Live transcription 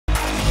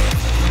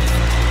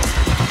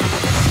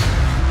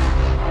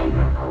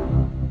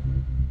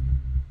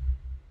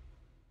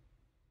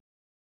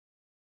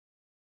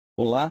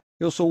Olá,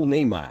 eu sou o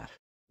Neymar.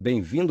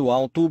 Bem-vindo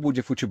ao Tubo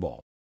de Futebol.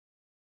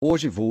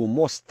 Hoje vou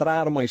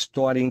mostrar uma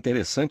história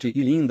interessante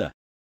e linda.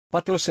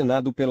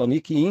 Patrocinado pela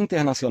Nick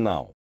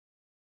Internacional.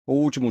 O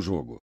último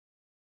jogo.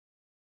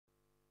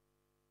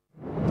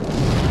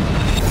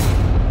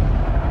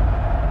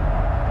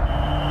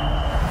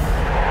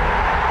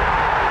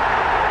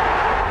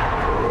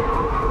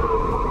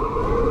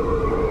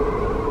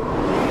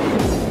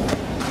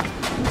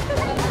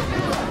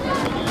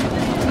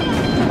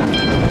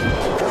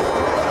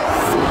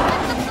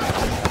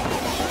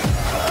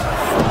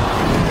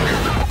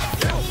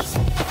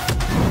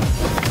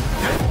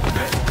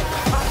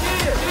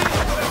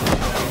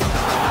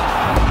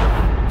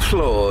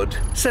 Flawed,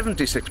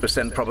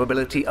 76%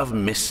 probability of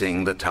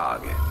missing the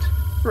target.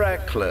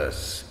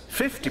 Reckless,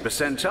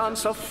 50%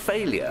 chance of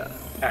failure.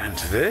 And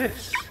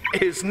this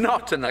is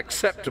not an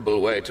acceptable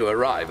way to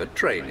arrive at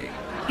training.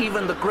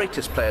 Even the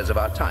greatest players of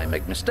our time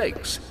make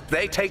mistakes.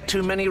 They take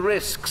too many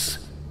risks.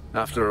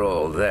 After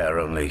all, they're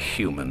only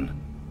human.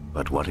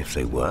 But what if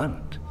they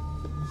weren't?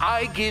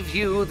 I give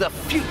you the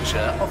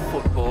future of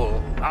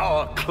football,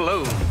 our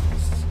clones.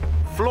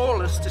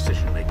 Flawless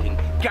decision-making,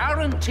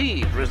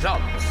 guaranteed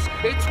results.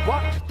 It's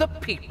what the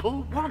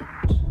people want.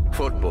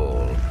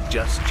 Football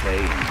just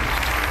changed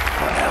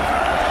forever.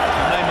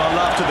 Neymar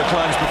laughed at the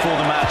clones before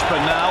the match, but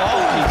now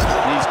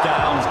he's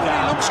down. He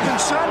looks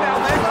concerned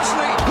out there, doesn't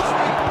he?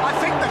 I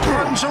think the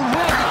clones are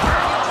really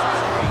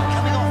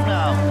coming off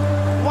now.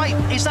 Wait,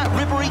 is that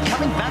Ribery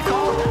coming back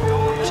on?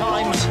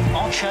 Times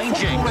are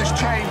changing. Football has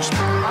changed.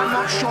 I'm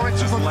not sure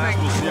it's a good thing.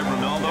 We'll see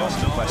Ronaldo.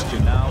 The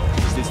question now,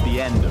 is this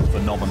the end of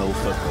phenomenal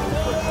football?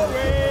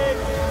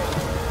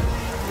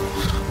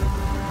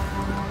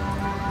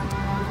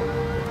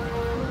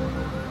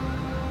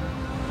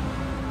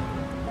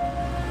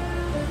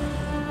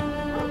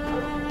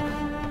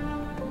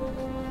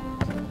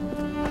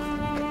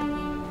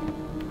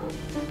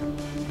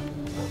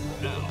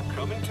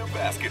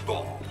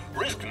 Basketball.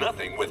 Risk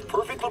nothing with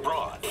Perfect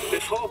LeBron.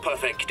 Before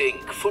perfecting,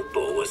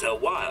 football was a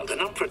wild and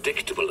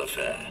unpredictable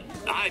affair.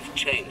 I've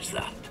changed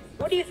that.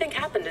 What do you think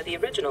happened to the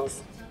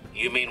originals?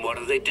 You mean what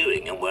are they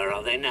doing and where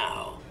are they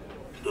now?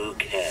 Who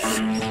cares? I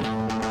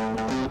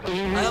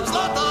am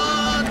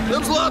Zlatan!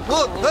 I'm Zlatan!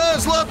 Look! Hey,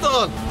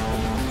 Zlatan!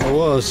 I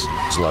was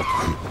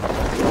Zlatan.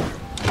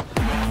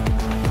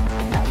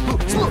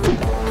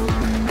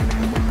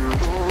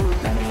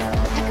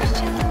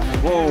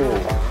 Whoa!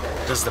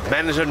 Does the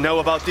manager know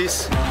about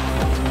this?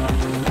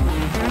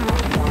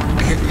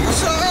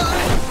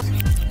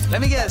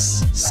 Let me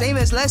guess, same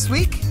as last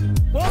week?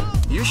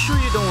 You sure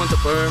you don't want the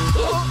perm?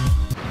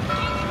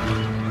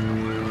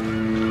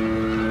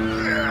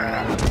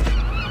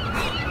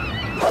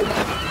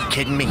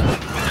 Kidding me?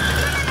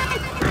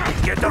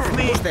 Get off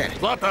me! Who's that?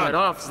 Get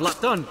off,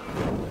 Zlatan!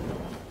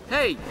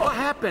 Hey, what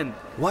happened?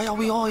 Why are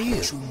we all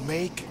here? To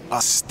make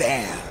a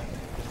stand.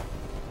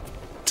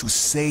 To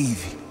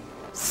save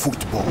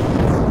football.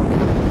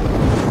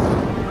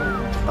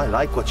 I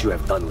like what you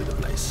have done with the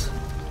place.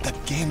 The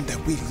game that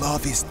we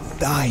love is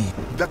dying.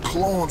 The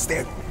clones,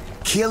 they're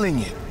killing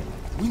it.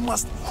 We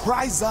must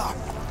rise up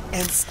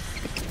and...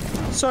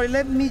 Sorry,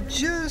 let me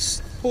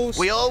just post...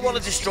 We all want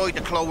to destroy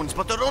the clones,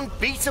 but they're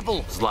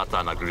unbeatable.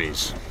 Zlatan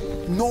agrees.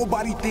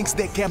 Nobody thinks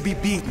they can be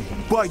beaten.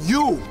 But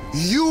you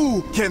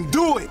can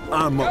do it.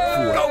 I'm up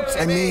for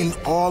it. I mean,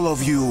 all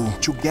of you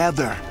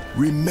together.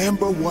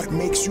 Remember what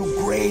makes you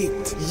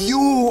great.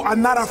 You are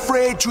not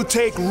afraid to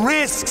take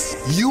risks.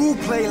 You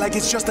play like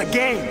it's just a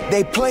game.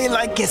 They play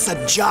like it's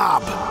a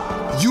job.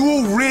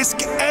 You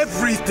risk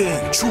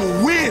everything to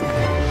win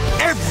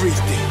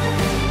everything.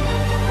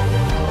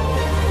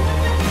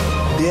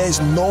 There's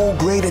no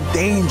greater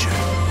danger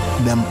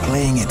than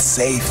playing it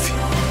safe.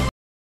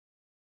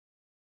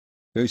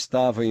 Eu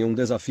estava em um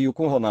desafio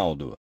com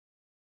Ronaldo.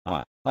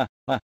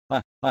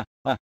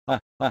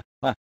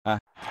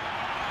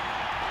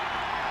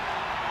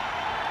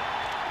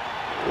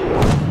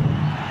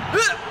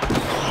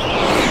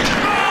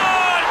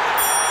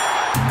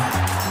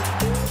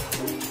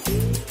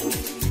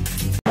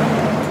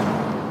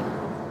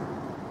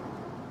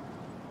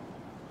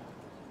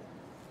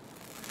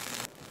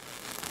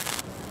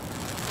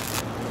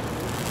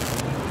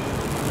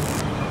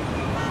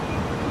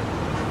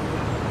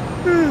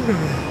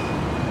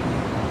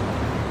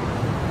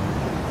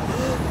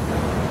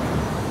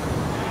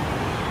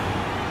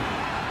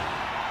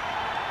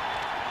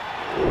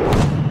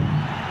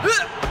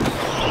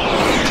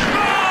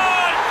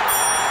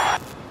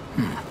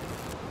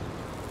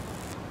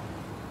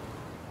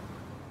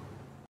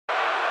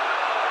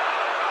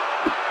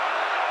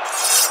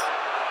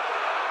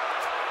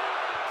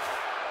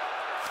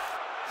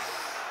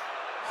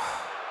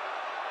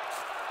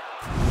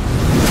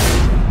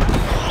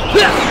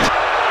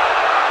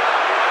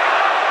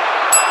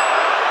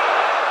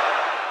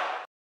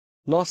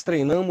 Nós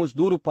treinamos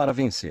duro para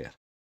vencer.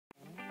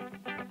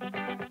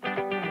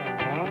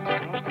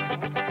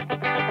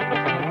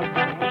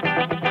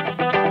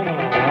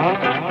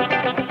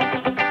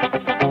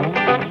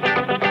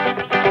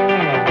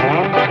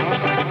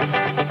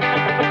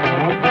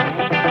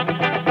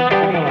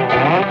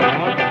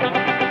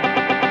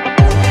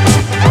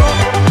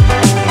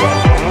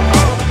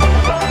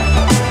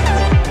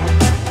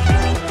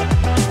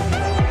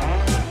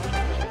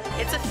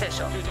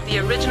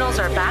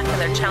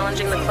 they're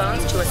challenging the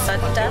clones to a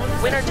sudden death,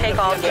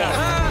 winner-take-all game.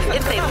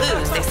 If they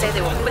lose, they say they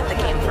will quit the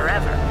game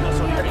forever.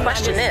 The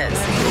question is,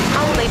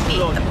 how will they beat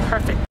the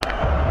perfect...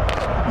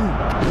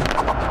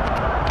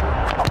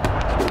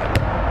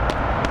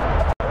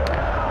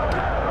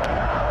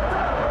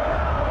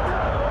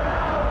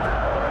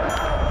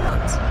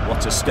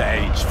 What a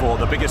stage for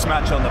the biggest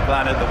match on the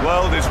planet. The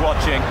world is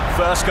watching.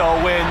 First goal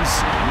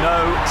wins,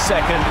 no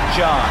second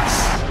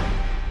chance.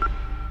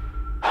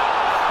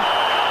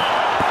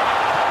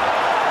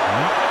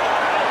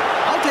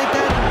 I'll take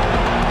that.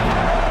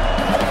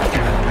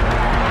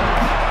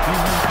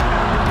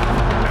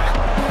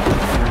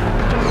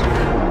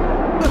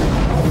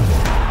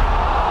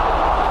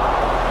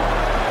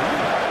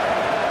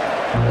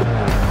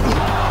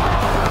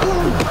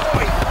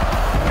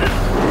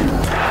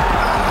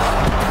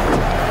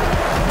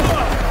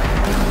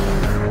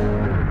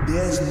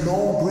 There's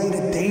no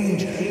greater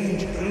danger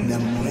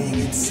than playing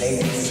it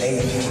safe.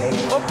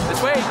 Oh,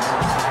 this way.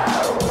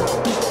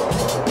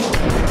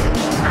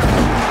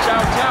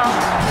 Ciao, ciao.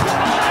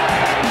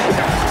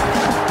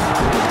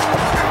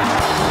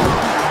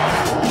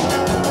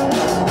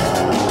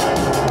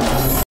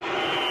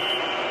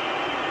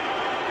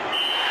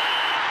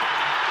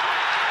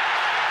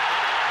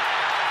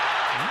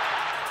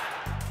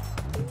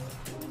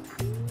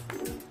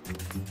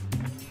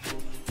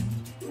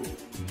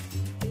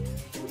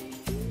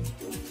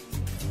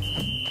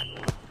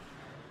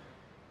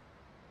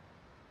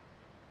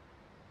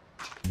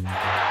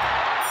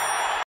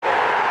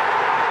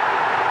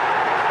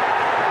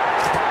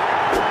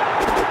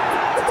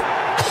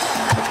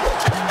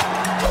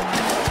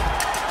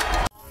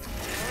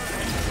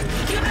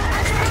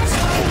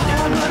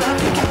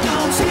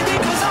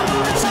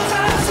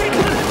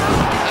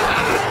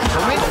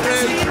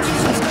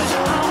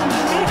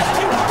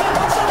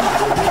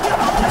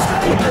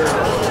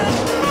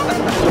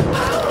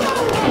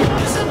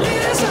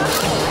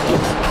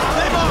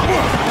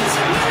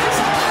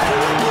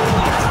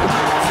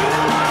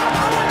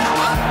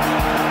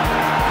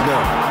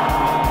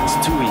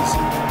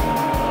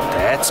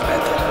 That's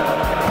better.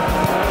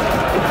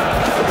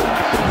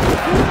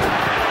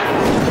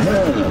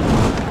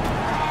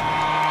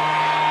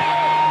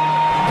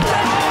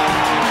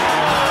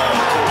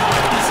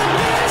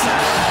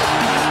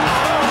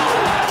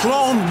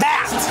 Clone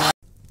that!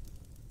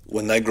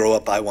 When I grow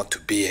up, I want to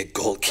be a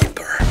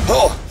goalkeeper.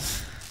 Oh!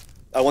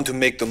 I want to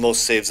make the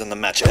most saves in the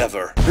match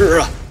ever.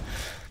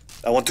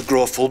 I want to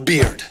grow a full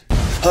beard.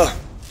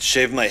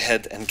 Shave my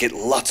head and get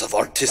lots of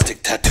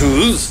artistic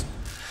tattoos.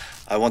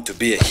 I want to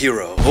be a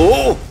hero.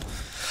 Oh!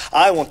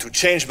 I want to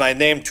change my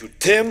name to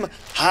Tim.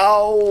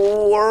 How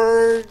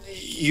are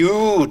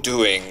you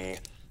doing?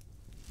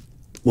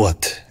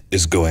 What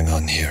is going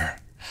on here?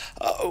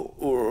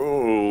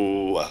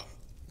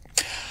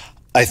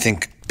 I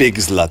think Big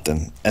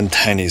Zlatan and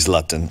Tiny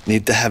Zlatan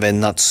need to have a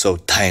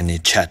not-so-tiny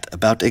chat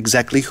about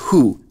exactly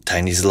who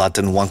Tiny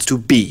Zlatan wants to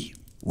be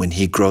when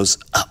he grows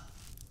up.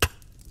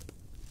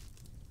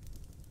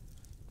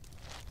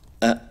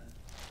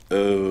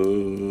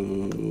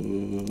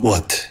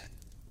 What?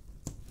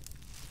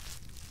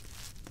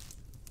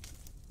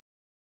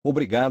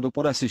 Obrigado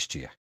por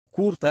assistir.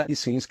 Curta e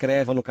se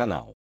inscreva no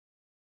canal.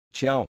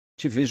 Tchau,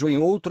 te vejo em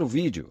outro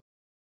vídeo.